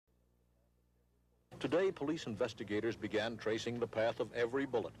Today, police investigators began tracing the path of every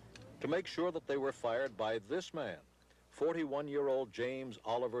bullet to make sure that they were fired by this man, 41-year-old James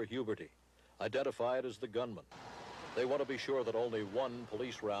Oliver Huberty, identified as the gunman. They want to be sure that only one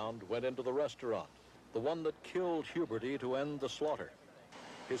police round went into the restaurant, the one that killed Huberty to end the slaughter.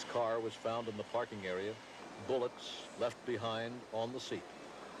 His car was found in the parking area, bullets left behind on the seat.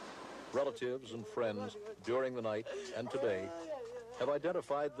 Relatives and friends during the night and today have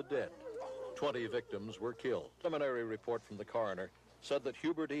identified the dead. 20 victims were killed. A preliminary report from the coroner said that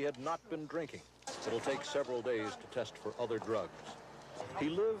Huberty had not been drinking. It'll take several days to test for other drugs. He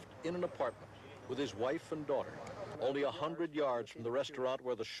lived in an apartment with his wife and daughter, only 100 yards from the restaurant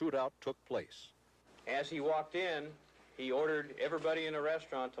where the shootout took place. As he walked in, he ordered everybody in the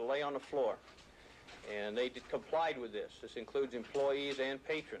restaurant to lay on the floor, and they complied with this. This includes employees and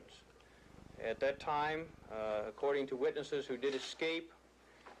patrons. At that time, according to witnesses who did escape,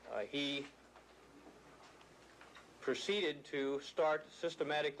 he proceeded to start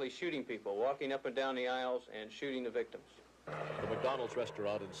systematically shooting people, walking up and down the aisles and shooting the victims. The McDonald's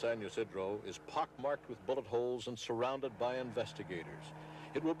restaurant in San Ysidro is pockmarked with bullet holes and surrounded by investigators.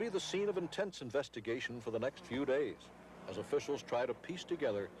 It will be the scene of intense investigation for the next few days as officials try to piece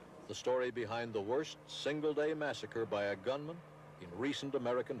together the story behind the worst single-day massacre by a gunman in recent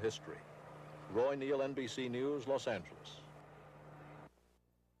American history. Roy Neal, NBC News, Los Angeles.